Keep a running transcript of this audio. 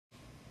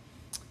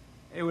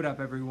Hey, what up,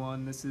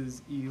 everyone? This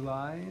is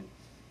Eli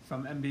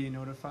from NBA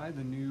Notified,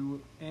 the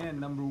new and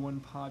number one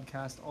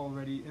podcast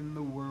already in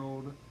the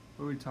world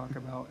where we talk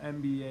about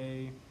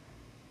NBA,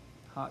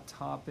 hot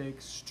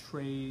topics,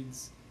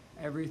 trades,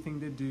 everything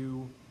to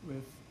do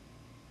with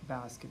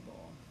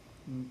basketball.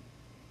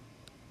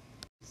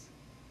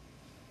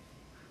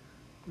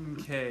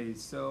 Okay,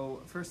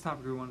 so first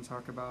topic we want to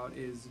talk about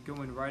is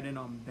going right in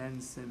on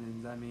Ben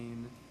Simmons. I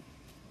mean,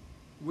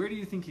 where do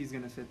you think he's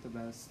going to fit the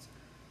best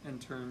in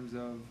terms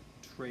of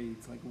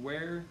trades? Like,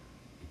 where,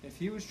 if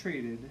he was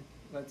traded,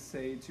 let's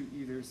say to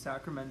either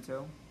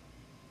Sacramento,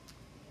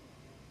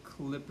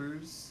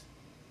 Clippers,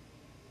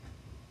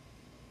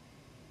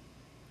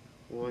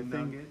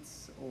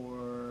 Nuggets,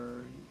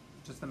 or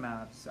just the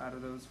Mavs, out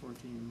of those four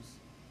teams?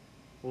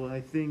 Well, I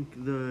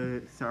think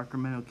the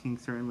Sacramento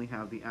Kings certainly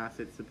have the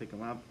assets to pick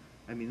him up.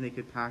 I mean, they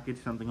could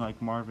package something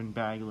like Marvin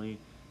Bagley,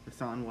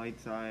 Hassan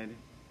Whiteside,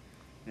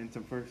 and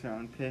some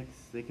first-round picks.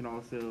 They can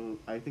also,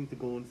 I think the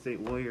Golden State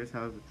Warriors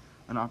have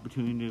an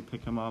opportunity to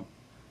pick him up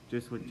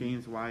just with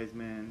James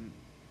Wiseman,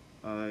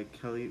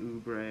 Kelly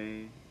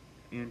Oubre,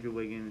 Andrew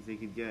Wiggins. They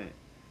could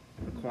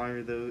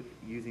acquire those,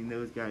 using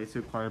those guys to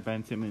acquire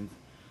Ben Simmons.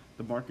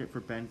 The market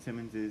for Ben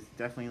Simmons is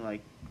definitely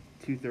like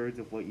 2/3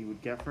 of what you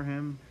would get for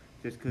him,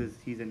 just because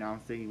he's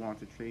announced that he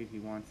wants a trade, he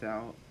wants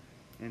out.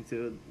 And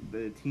so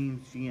the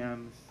team's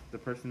GMs, the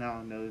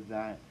personnel knows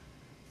that.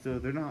 So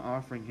they're not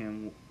offering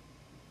him,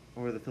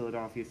 or the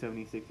Philadelphia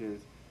 76ers,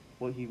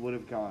 what he would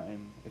have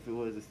gotten if it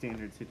was a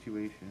standard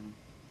situation.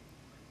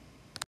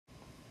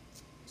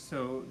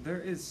 So there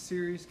is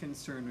serious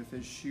concern with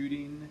his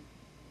shooting.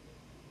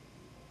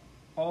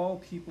 All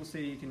people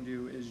say he can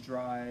do is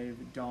drive,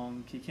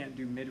 dunk. He can't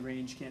do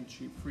mid-range, can't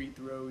shoot free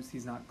throws.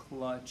 He's not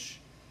clutch.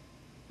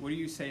 What do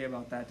you say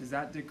about that? Does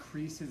that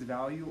decrease his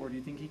value, or do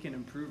you think he can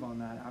improve on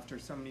that after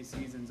so many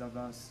seasons of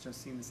us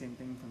just seeing the same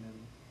thing from him?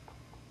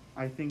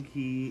 I think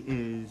he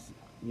is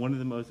one of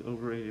the most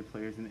overrated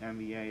players in the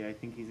NBA. I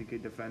think he's a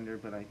good defender,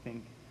 but I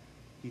think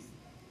he's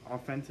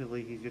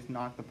just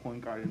not the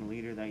point guard and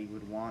leader that you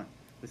would want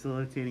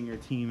facilitating your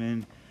team,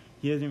 and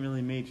he hasn't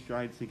really made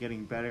strides to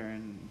getting better.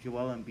 And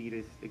Joel Embiid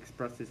has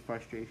expressed his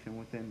frustration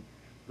within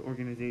the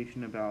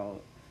organization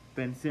about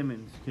Ben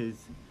Simmons, because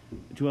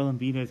Joel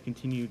Embiid has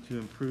continued to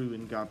improve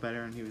and got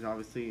better, and he was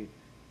obviously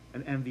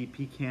an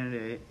MVP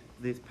candidate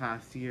this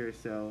past year.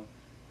 So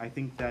I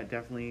think that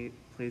definitely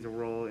plays a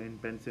role in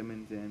Ben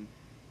Simmons and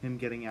him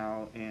getting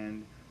out,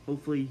 and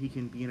hopefully he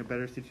can be in a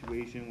better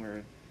situation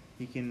where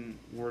he can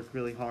work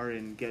really hard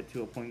and get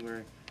to a point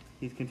where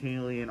he's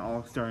continually an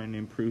all-star and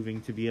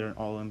improving to be at an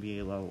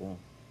all-NBA level.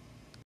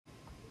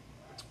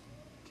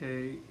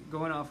 Okay,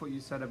 going off what you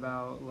said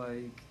about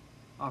like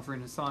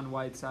offering Hassan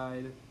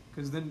Whiteside,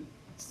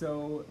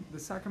 so the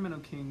Sacramento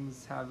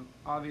Kings have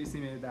obviously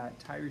made that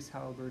Tyrese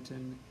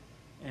Halliburton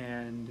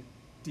and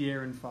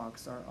De'Aaron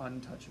Fox are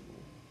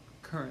untouchable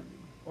currently,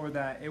 or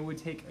that it would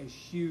take a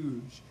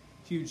huge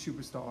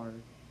superstar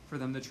for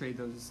them to trade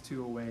those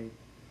two away.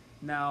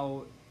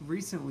 Now,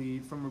 recently,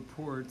 from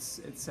reports,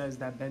 it says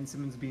that Ben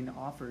Simmons being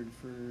offered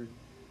for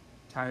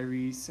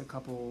Tyrese, a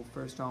couple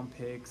first-round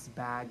picks,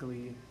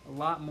 Bagley, a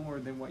lot more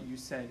than what you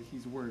said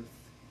he's worth.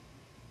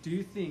 Do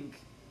you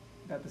think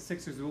that the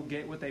Sixers will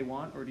get what they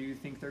want, or do you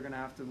think they're going to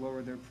have to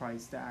lower their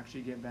price to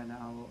actually get Ben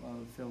out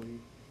of Philly?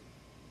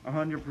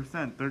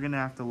 100%. They're going to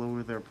have to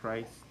lower their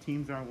price.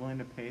 Teams aren't willing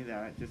to pay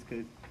that just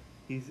because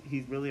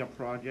he's really a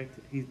project.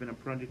 He's been a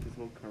project his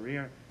whole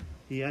career.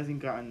 He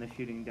hasn't gotten the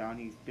shooting down.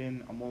 He's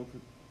been a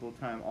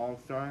multiple-time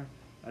All-Star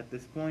at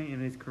this point in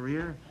his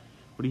career,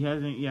 but he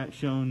hasn't yet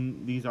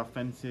shown these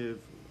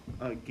offensive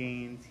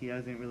gains. He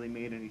hasn't really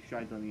made any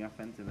strides on the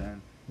offensive end.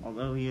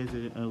 Although he is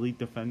an elite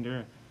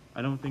defender,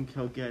 I don't think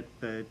he'll get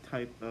the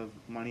type of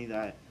money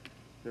that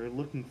they're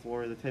looking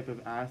for, the type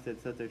of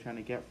assets that they're trying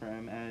to get for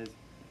him, as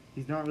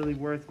he's not really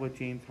worth what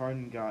James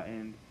Harden got,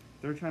 and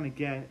they're trying to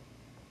get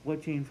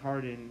what James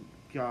Harden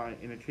got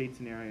in a trade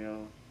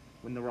scenario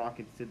when the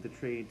Rockets did the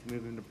trade to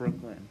move him to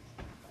Brooklyn.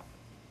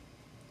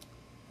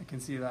 I can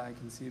see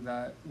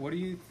that. What do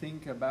you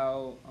think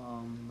about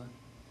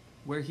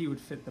where he would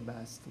fit the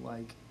best?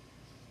 Like,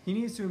 he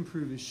needs to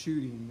improve his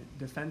shooting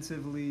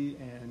defensively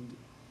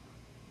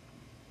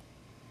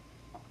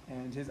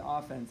and his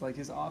offense. Like,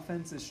 his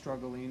offense is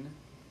struggling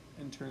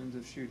in terms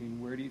of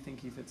shooting. Where do you think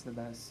he fits the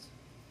best?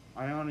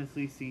 I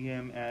honestly see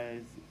him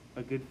as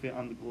a good fit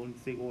on the Golden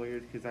State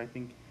Warriors, because I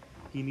think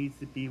he needs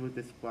to be with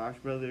the Splash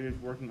Brothers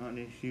working on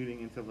his shooting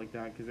and stuff like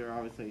that, because they're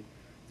obviously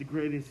the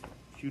greatest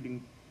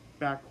shooting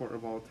backcourt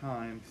of all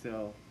time.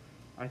 So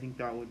I think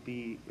that would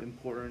be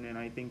important, and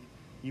I think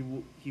he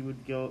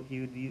would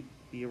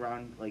be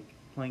around like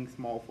playing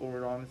small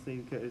forward, honestly,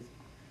 because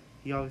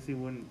he obviously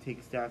wouldn't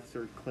take Steph's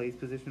or Clay's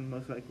position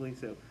most likely.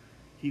 So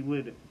he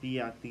would be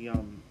at the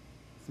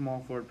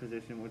small forward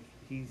position, which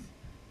he's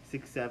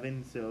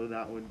 6'7", so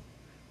that would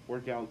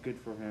work out good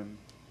for him.